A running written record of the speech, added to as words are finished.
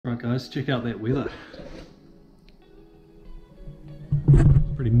Right guys, check out that weather.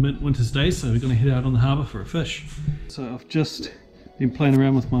 Pretty mint winter's day, so we're going to head out on the harbour for a fish. So I've just been playing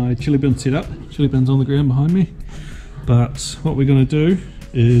around with my chili bin setup. Chili bin's on the ground behind me. But what we're going to do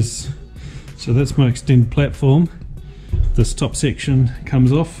is, so that's my extended platform. This top section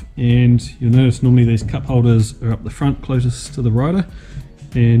comes off, and you'll notice normally these cup holders are up the front closest to the rider,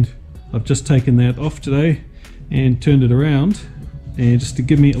 and I've just taken that off today and turned it around, and just to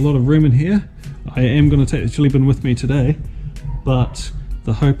give me a lot of room in here. I am going to take the chili bin with me today, but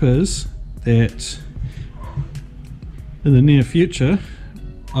the hope is that in the near future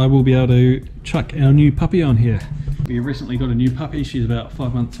I will be able to chuck our new puppy on here. We recently got a new puppy. She's about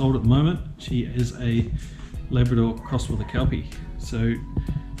 5 months old at the moment. She is a Labrador crossed with a Kelpie, so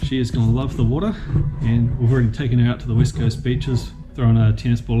she is going to love the water, and we've already taken her out to the west coast beaches, thrown a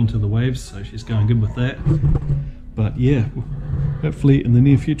tennis ball into the waves, so she's going good with that. But yeah, hopefully in the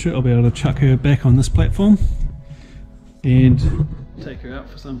near future I'll be able to chuck her back on this platform and take her out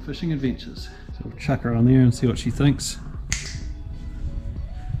for some fishing adventures. So we'll chuck her on there and see what she thinks.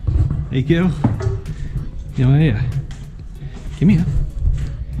 Hey girl, how are you? Come here.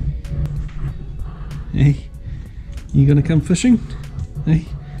 Hey, you gonna come fishing? Hey,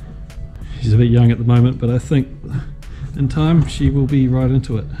 she's a bit young at the moment, but I think in time she will be right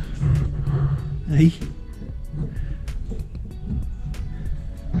into it. Hey.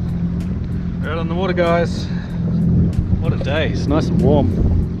 We're out on the water, guys. What a day, it's nice and warm.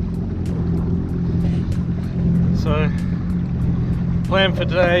 So, plan for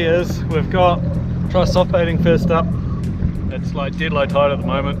today is we've got try soft baiting first up. It's like dead low tide at the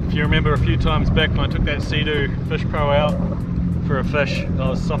moment. If you remember a few times back when I took that Sea-Doo Fish Pro out for a fish, I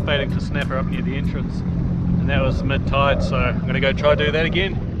was soft baiting for snapper up near the entrance, and that was mid tide, so I'm going to go try do that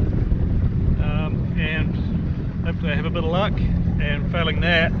again, and hopefully I have a bit of luck. And failing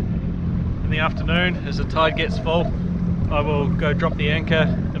that, in the afternoon as the tide gets full, I will go drop the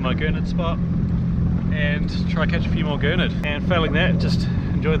anchor in my Gurnard spot and try catch a few more Gurnard, and failing that, just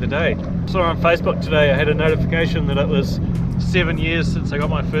enjoy the day. Saw on Facebook today I had a notification that it was 7 years since I got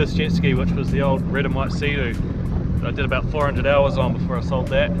my first jet ski, which was the old red and white Sea-Doo that I did about 400 hours on before I sold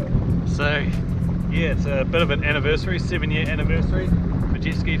that. So yeah, it's a bit of an anniversary, 7-year anniversary for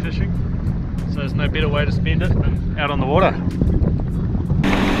jet ski fishing, so there's no better way to spend it than out on the water.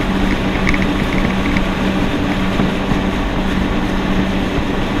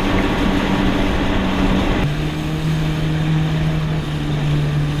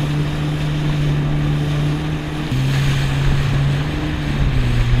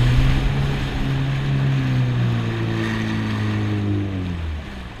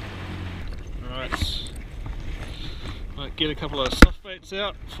 Get a couple of soft baits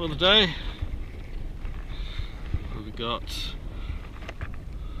out for the day. We've got,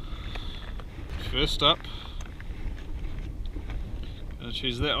 first up, I'm going to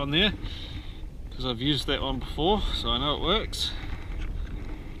choose that one there because I've used that one before, so I know it works.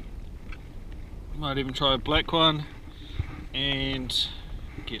 Might even try a black one and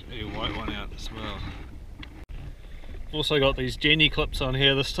get a white one out as well. Also got these Jenny clips on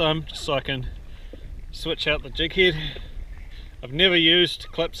here this time, just so I can switch out the jig head. I've never used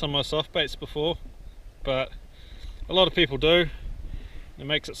clips on my soft baits before, but a lot of people do. It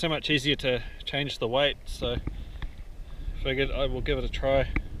makes it so much easier to change the weight, so figured I will give it a try.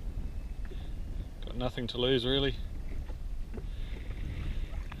 Got nothing to lose really.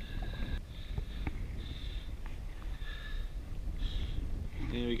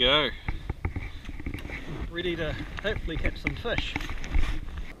 There we go. Ready to hopefully catch some fish.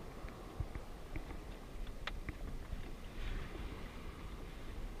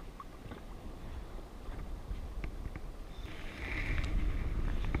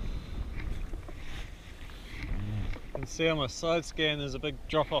 You can see on my side scan there's a big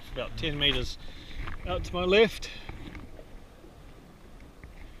drop off about 10 metres out to my left.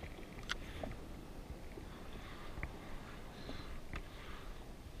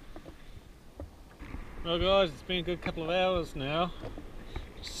 Well guys, it's been a good couple of hours now,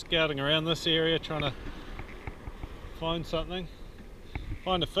 just scouting around this area trying to find something,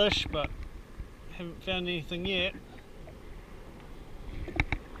 find a fish, but haven't found anything yet.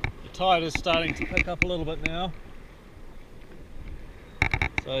 The tide is starting to pick up a little bit now,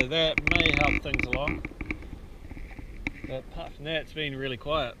 so that may help things along, but apart from that it's been really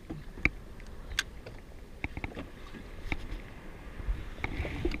quiet.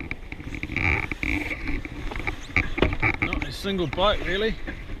 Not a single bite really.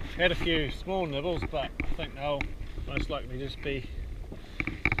 Had a few small nibbles, but I think they'll most likely just be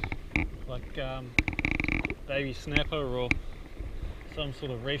like baby snapper or some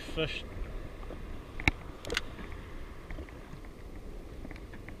sort of reef fish.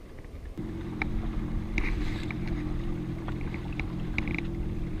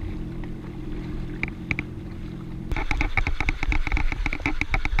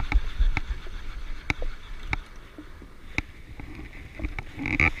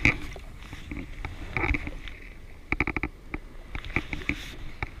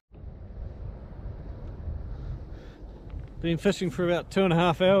 Been fishing for about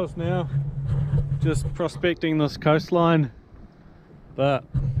 2.5 hours now, just prospecting this coastline, but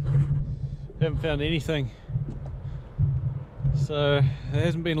haven't found anything. So there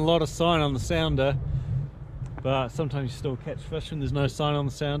hasn't been a lot of sign on the sounder, but sometimes you still catch fish when there's no sign on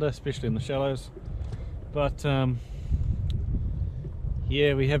the sounder, especially in the shallows. But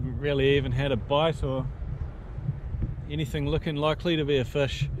yeah, we haven't really even had a bite or anything looking likely to be a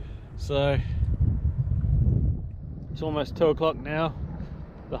fish. So it's almost 2 o'clock now.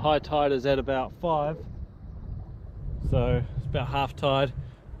 The high tide is at about 5, so it's about half tide.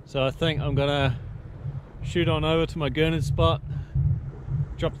 So I think I'm gonna shoot on over to my Gurnard spot,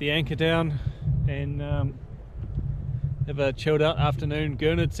 drop the anchor down, and have a chilled out afternoon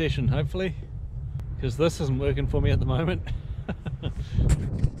Gurnard session, hopefully, because this isn't working for me at the moment.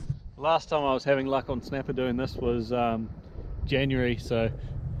 Last time I was having luck on snapper doing this was January, so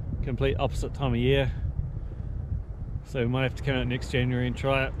complete opposite time of year. So we might have to come out next January and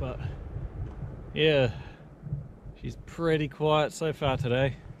try it, but yeah, she's pretty quiet so far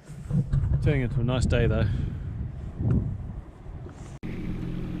today. Turning into a nice day though.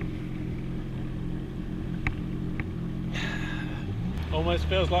 Almost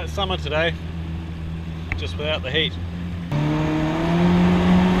feels like summer today, just without the heat.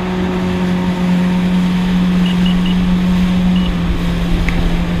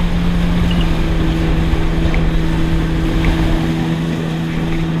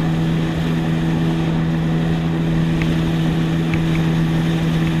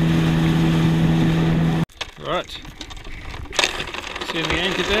 Right, setting the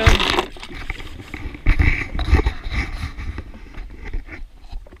anchor down.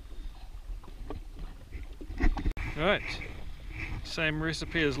 Right, same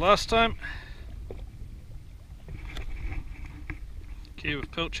recipe as last time. Cube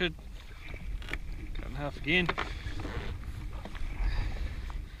of pilchard, cut in half again.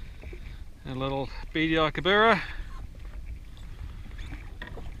 A little beady icabura.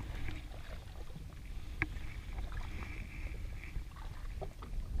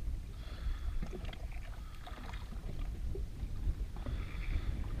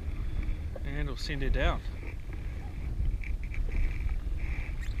 And we'll send it down.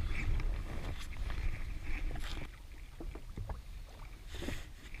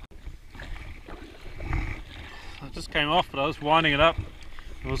 It just came off, but I was winding it up.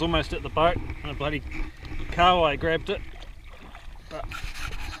 It was almost at the boat, and a bloody kahawai grabbed it. But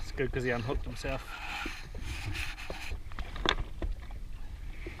it's good because he unhooked himself.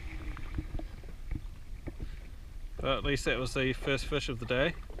 But at least that was the first fish of the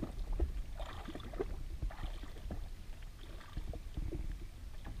day.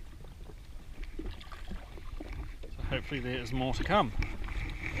 So hopefully there is more to come.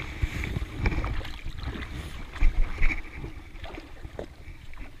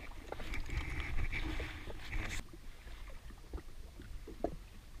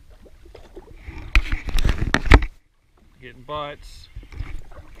 Getting bites.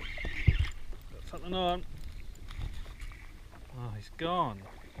 Got something on. Oh, he's gone.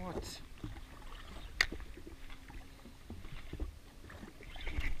 What?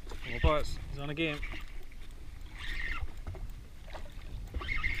 More bites. He's on again.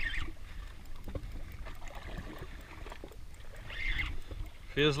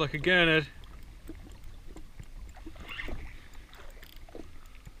 Feels like a Gurnard.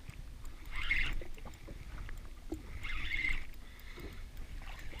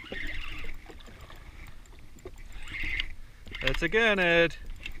 It's a Gurnard.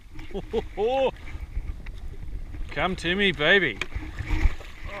 Come to me, baby.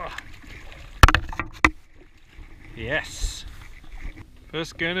 Oh. Yes.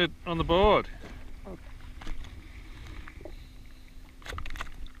 First Gurnard on the board.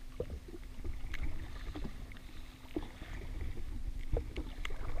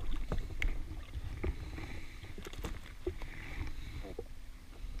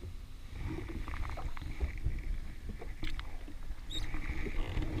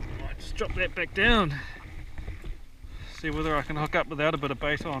 Drop that back down, see whether I can hook up without a bit of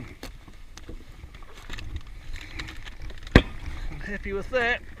bait on. I'm happy with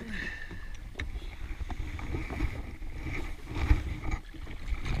that.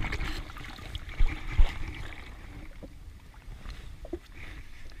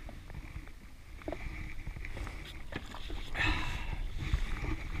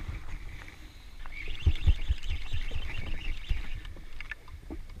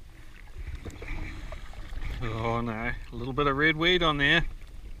 Oh no, a little bit of red weed on there.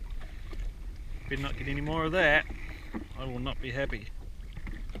 Better not get any more of that. I will not be happy.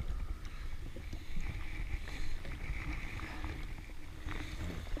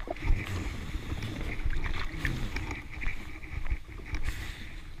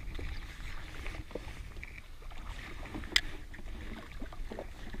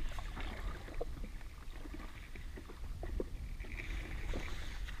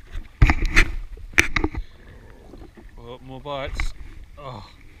 Oh, more bites. Oh.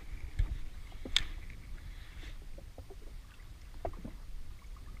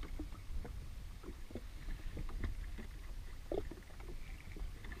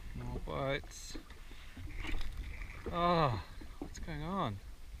 More bites. Oh, what's going on?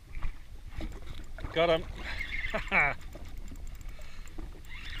 Got him.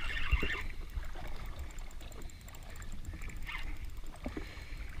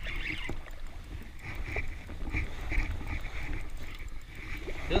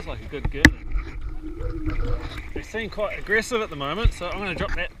 Feels like a good gurnard. They seem quite aggressive at the moment, so I'm going to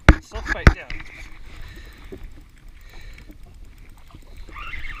drop that soft bait down.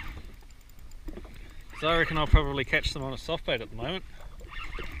 So I reckon I'll probably catch them on a soft bait at the moment.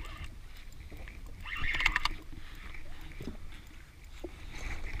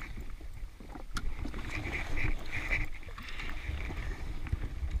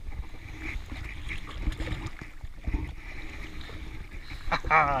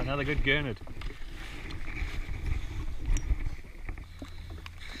 Another good gurnard.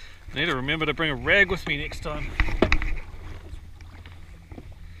 I need to remember to bring a rag with me next time.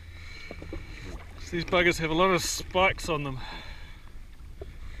 These buggers have a lot of spikes on them.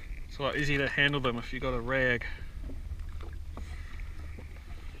 It's quite easy to handle them if you've got a rag.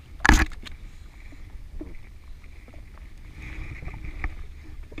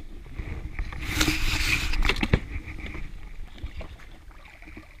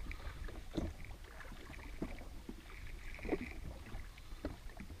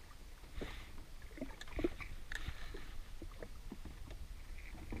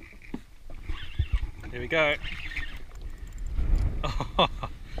 There we go. Oh,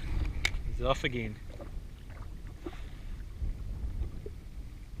 he's off again.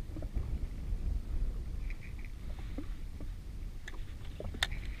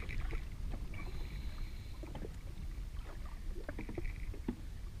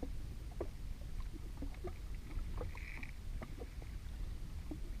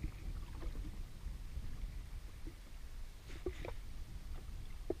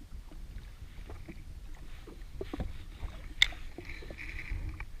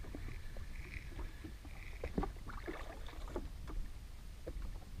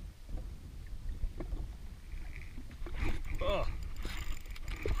 Oh.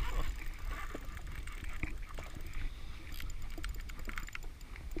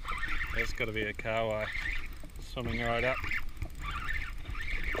 That's got to be a kahawai swimming right up.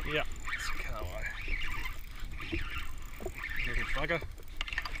 Yeah, it's a kahawai. Little bugger.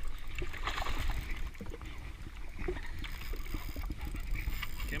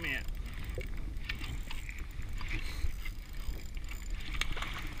 Come here.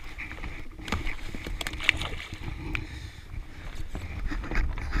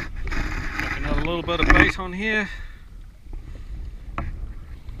 A little bit of bait on here.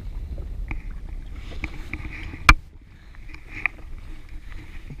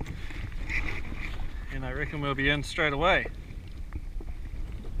 And I reckon we'll be in straight away.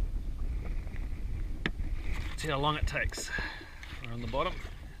 See how long it takes. We're on the bottom.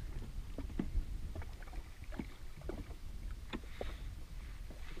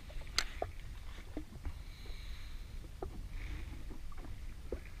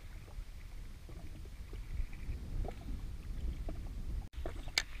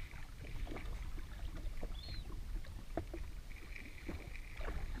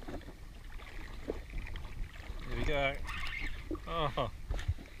 Go. Oh,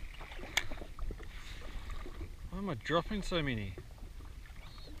 why am I dropping so many?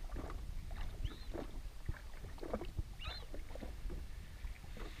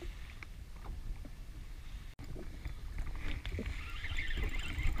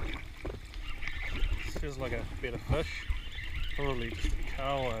 This feels like a better fish. Probably just a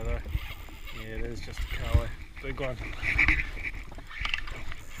kahawai though. Yeah, it is just a kahawai. Big one.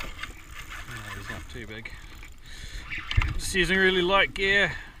 No, he's not too big. Just using really light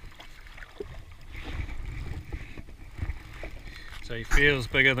gear, so he feels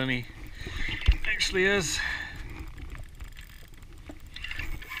bigger than he actually is.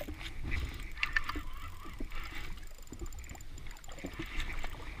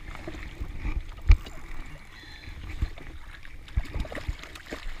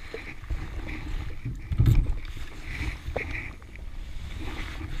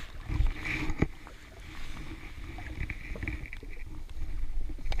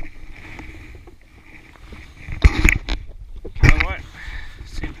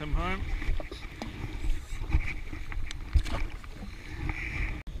 home.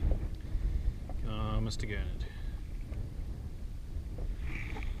 Oh, Mr. Gurnard.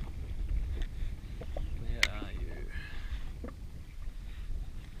 Where are you?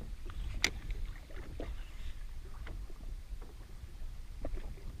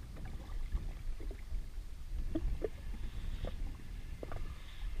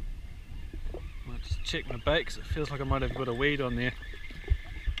 Might just check my bait because it feels like I might have got a weed on there.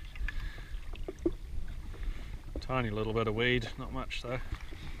 Tiny little bit of weed, not much though.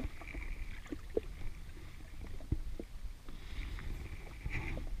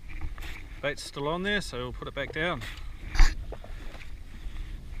 Bait's still on there, so we'll put it back down.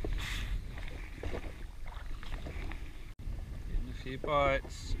 Getting a few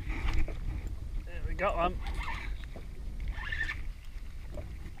bites. There we got one.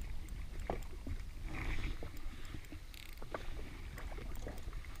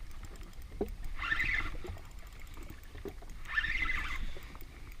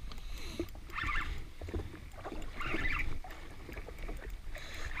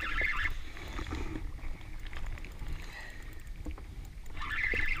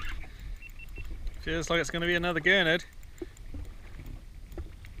 Feels like it's going to be another Gurnard.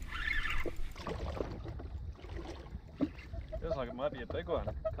 Feels like it might be a big one.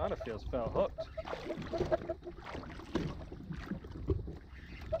 Kind of feels foul hooked.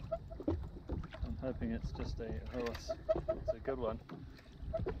 I'm hoping it's just a horse. It's a good one.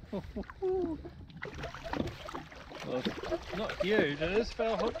 Well, it's not huge. It is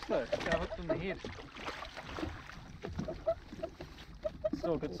foul hooked though. Foul hooked in the head.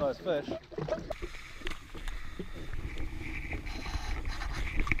 Still a good sized fish.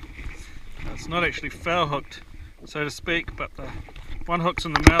 It's not actually foul hooked, so to speak, but the one hook's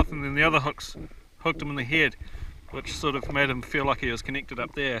in the mouth and then the other hook's hooked him in the head, which sort of made him feel like he was connected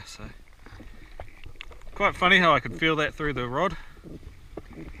up there. So quite funny how I could feel that through the rod.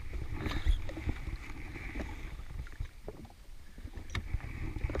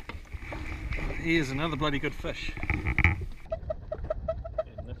 Here's another bloody good fish. Getting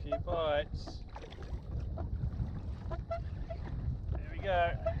a few bites. There we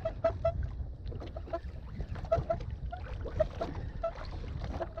go.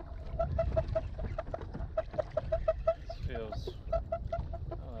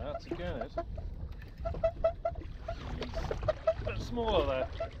 Oh, that's a Gurnard. He's a bit smaller though.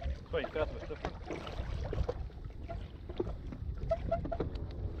 Well, he felt a bit different.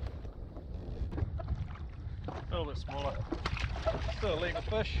 A little bit smaller. Still a legal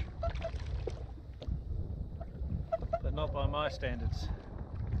fish, but not by my standards.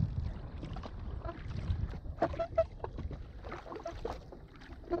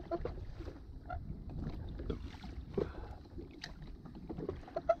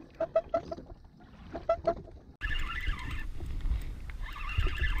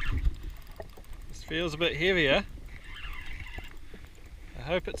 Feels a bit heavier. I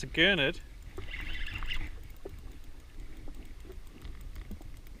hope it's a Gurnard.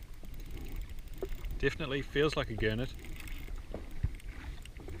 Definitely feels like a Gurnard.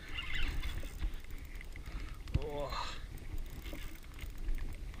 Oh.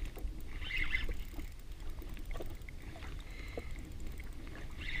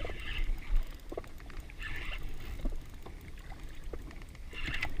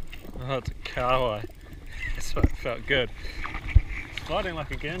 Oh, it's a kahawai. That's what felt good. It's fighting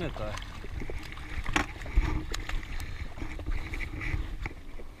like a Gurnard though.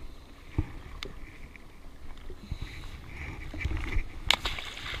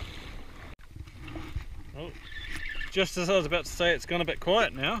 Oh, just as I was about to say, it's gone a bit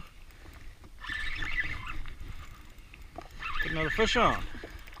quiet now. Get another fish on.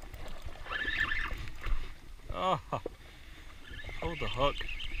 Oh, hold the hook.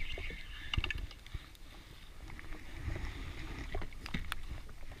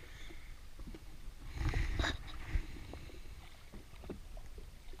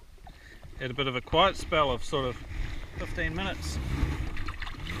 Had a bit of a quiet spell of sort of 15 minutes.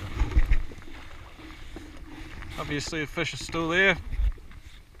 Obviously the fish is still there.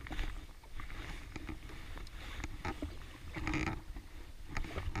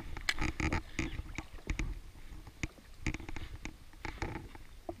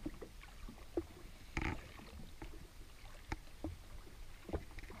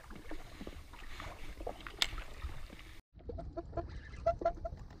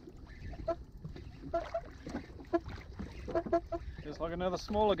 Just like another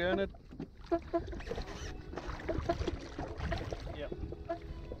smaller Gurnard. Yep,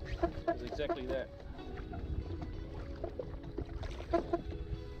 it's exactly that.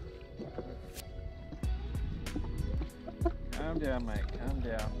 down, mate, calm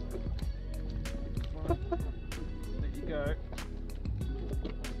down. There you go.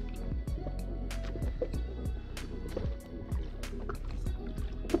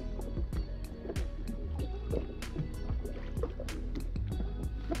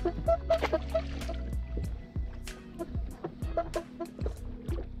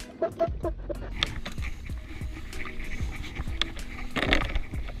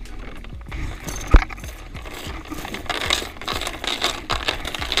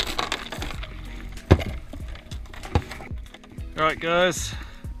 Alright guys,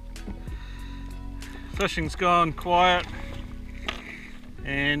 fishing's gone quiet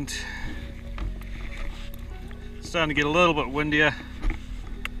and it's starting to get a little bit windier,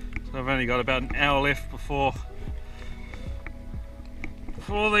 so I've only got about an hour left before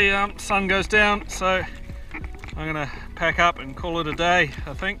the sun goes down, so I'm going to pack up and call it a day,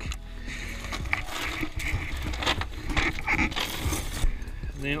 I think.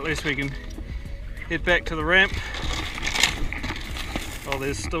 And then at least we can head back to the ramp. Oh,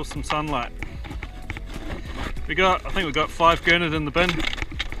 there's still some sunlight. I think we got 5 Gurnard in the bin.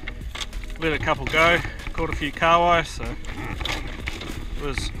 Let a couple go. Caught a few kawai, so it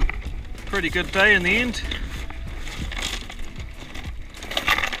was a pretty good day in the end.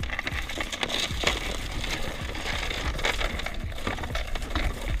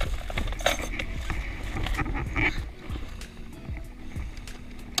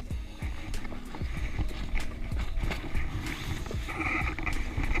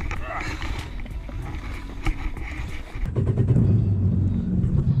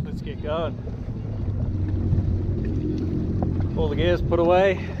 Going. All the gears put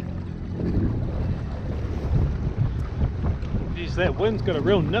away. Geez, that wind's got a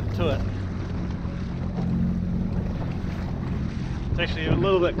real nip to it. It's actually a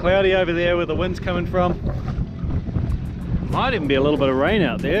little bit cloudy over there where the wind's coming from. Might even be a little bit of rain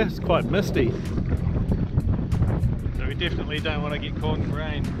out there. It's quite misty. So we definitely don't want to get caught in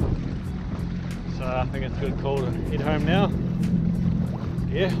rain. So I think it's a good call to head home now.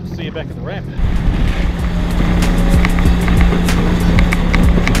 Yeah, see you back at the ramp.